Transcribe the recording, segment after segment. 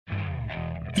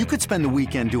You could spend the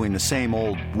weekend doing the same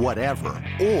old whatever,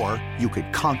 or you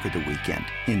could conquer the weekend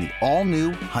in the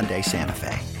all-new Hyundai Santa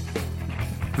Fe.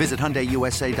 Visit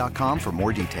HyundaiUSA.com for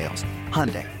more details.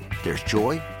 Hyundai, there's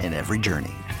joy in every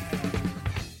journey.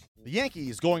 The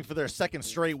Yankees going for their second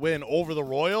straight win over the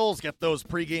Royals. Get those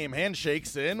pregame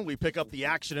handshakes in. We pick up the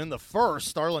action in the first.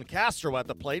 Starlin Castro at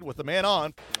the plate with the man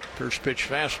on. First pitch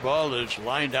fastball is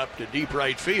lined up to deep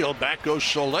right field. Back goes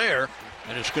Soler,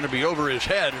 and it's going to be over his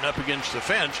head and up against the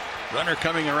fence. Runner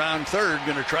coming around third,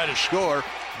 going to try to score.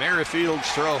 Merrifield's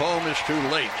throw home is too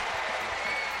late.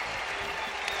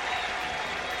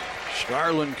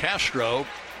 Starlin Castro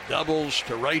doubles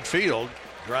to right field,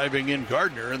 driving in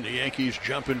Gardner, and the Yankees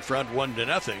jump in front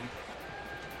 1-0.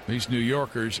 These New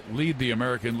Yorkers lead the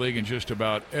American League in just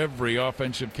about every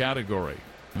offensive category.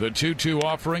 The 2-2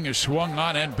 offering is swung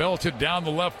on and belted down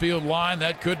the left field line.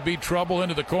 That could be trouble.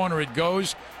 Into the corner it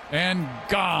goes, and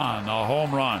gone. A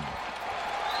home run.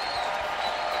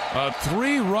 A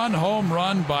 3-run home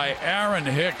run by Aaron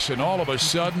Hicks, and all of a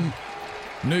sudden,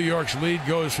 New York's lead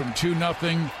goes from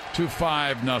 2-0 to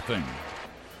 5-0.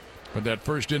 But that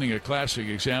first inning, a classic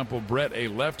example. Brett, a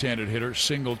left-handed hitter,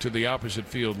 singled to the opposite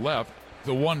field left.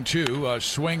 The 1-2, a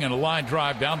swing and a line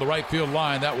drive down the right field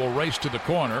line. That will race to the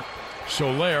corner.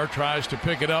 Soler tries to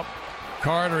pick it up.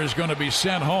 Carter is going to be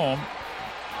sent home.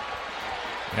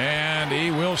 And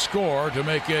he will score to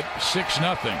make it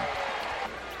 6-0.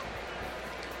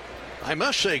 I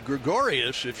must say,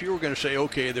 Gregorius, if you were going to say,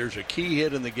 okay, there's a key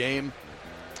hit in the game,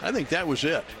 I think that was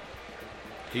it.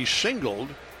 He singled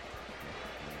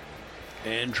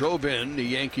and drove in the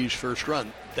Yankees' first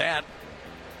run. That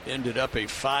ended up a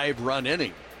 5-run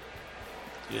inning.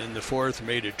 In the fourth,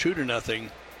 made it 2-0,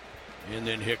 and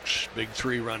then Hicks' big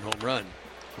 3-run home run.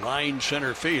 Line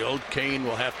center field. Kane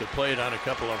will have to play it on a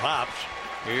couple of hops.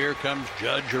 Here comes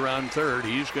Judge around third.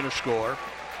 He's going to score.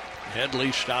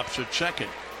 Headley stops at second.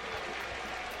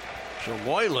 So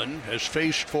Moylan has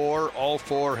faced 4. All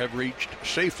 4 have reached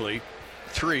safely.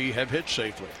 3 have hit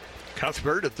safely.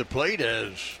 Cuthbert at the plate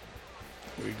as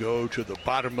we go to the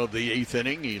bottom of the 8th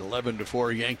inning.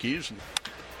 11-4 Yankees.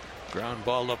 Ground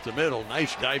ball up the middle.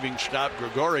 Nice diving stop.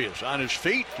 Gregorius on his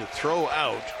feet to throw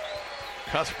out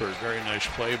Cuthbert. Very nice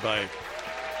play by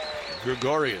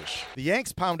Gregorius. The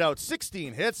Yanks pound out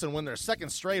 16 hits and win their second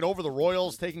straight over the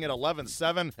Royals, taking it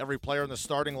 11-7. Every player in the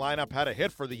starting lineup had a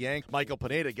hit for the Yanks. Michael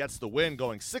Pineda gets the win,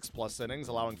 going 6+ innings,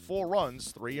 allowing 4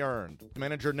 runs, 3 earned.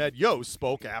 Manager Ned Yost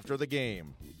spoke after the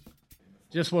game.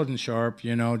 Just wasn't sharp,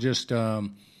 just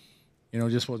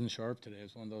wasn't sharp today.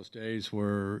 It's one of those days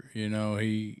where,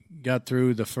 he got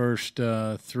through the first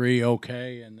 3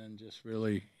 okay, and then just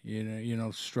really,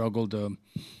 struggled to,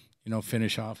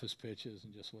 finish off his pitches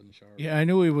and just wasn't sharp. Yeah, I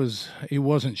knew he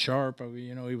wasn't sharp.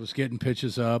 He was getting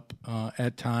pitches up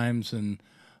at times, and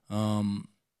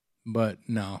but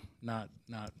no, not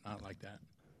like that.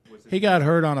 He got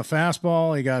hurt on a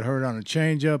fastball, he got hurt on a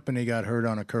changeup, and he got hurt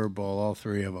on a curveball, all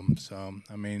 3 of them. So,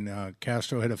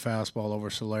 Castro hit a fastball over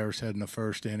Soler's head in the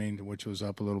first inning, which was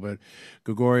up a little bit.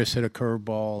 Gregorius hit a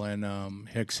curveball, and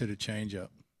Hicks hit a changeup.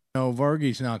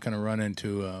 Vargy's not going to run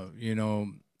into,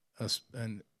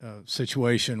 a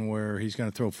situation where he's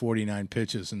going to throw 49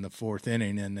 pitches in the 4th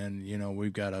inning, and then,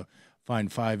 we've got to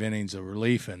find 5 innings of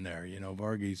relief in there.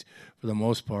 Vargy's, for the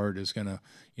most part, is going to,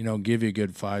 give you a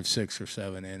good 5, 6, or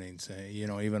 7 innings.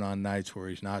 Even on nights where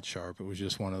he's not sharp, it was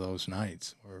just one of those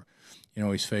nights where,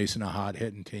 he's facing a hot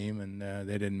hitting team, and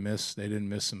they didn't miss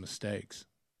some mistakes.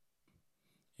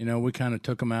 We kind of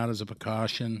took him out as a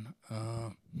precaution.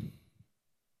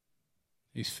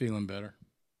 He's feeling better.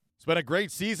 It's been a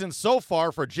great season so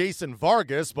far for Jason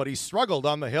Vargas, but he struggled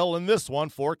on the hill in this one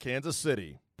for Kansas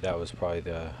City. That was probably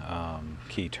the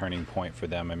key turning point for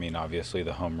them. Obviously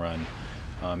the home run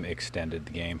extended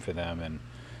the game for them and,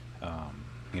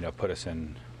 put us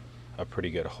in a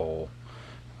pretty good hole.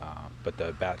 But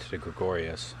the bat to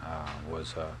Gregorius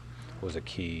was a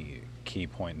key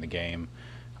point in the game,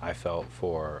 I felt,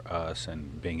 for us,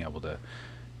 and being able to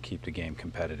keep the game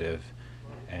competitive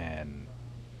and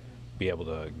be able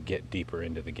to get deeper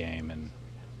into the game and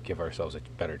give ourselves a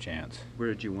better chance. Where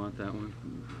did you want that one?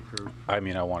 I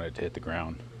wanted to hit the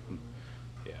ground.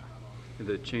 Yeah.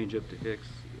 The change up to Hicks?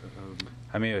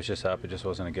 It was just up. It just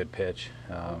wasn't a good pitch.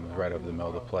 Right over the middle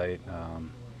of the plate.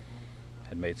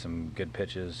 Had made some good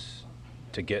pitches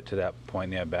to get to that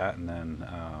point in the at-bat, and then,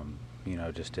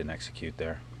 just didn't execute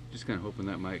there. Just kind of hoping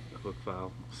that might hook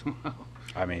foul somehow.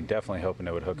 Definitely hoping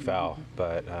it would hook foul,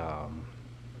 but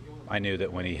I knew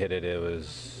that when he hit it, it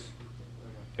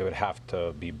would have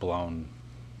to be blown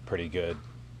pretty good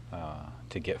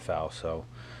to get foul. So,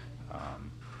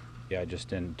 I just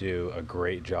didn't do a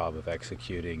great job of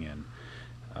executing, and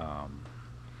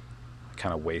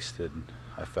kind of wasted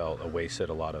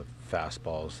a lot of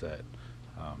fastballs that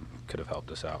could have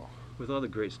helped us out. With all the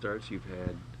great starts you've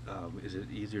had, is it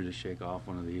easier to shake off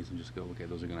one of these and just go, okay,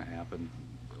 those are going to happen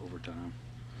over time?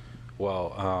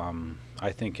 Well,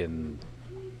 I think in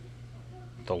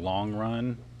the long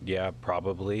run, yeah,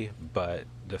 probably. But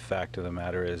the fact of the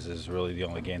matter is really the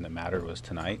only game that mattered was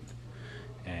tonight,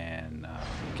 and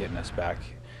getting us back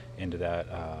into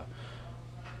that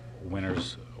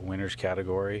winners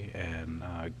category and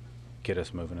get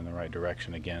us moving in the right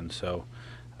direction again. So,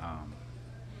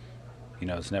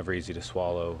 it's never easy to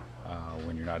swallow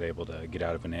when you're not able to get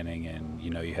out of an inning, and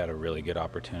you had a really good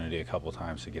opportunity a couple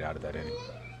times to get out of that inning.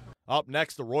 Up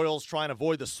next, the Royals try and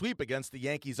avoid the sweep against the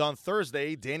Yankees on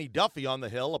Thursday. Danny Duffy on the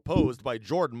hill, opposed by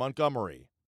Jordan Montgomery.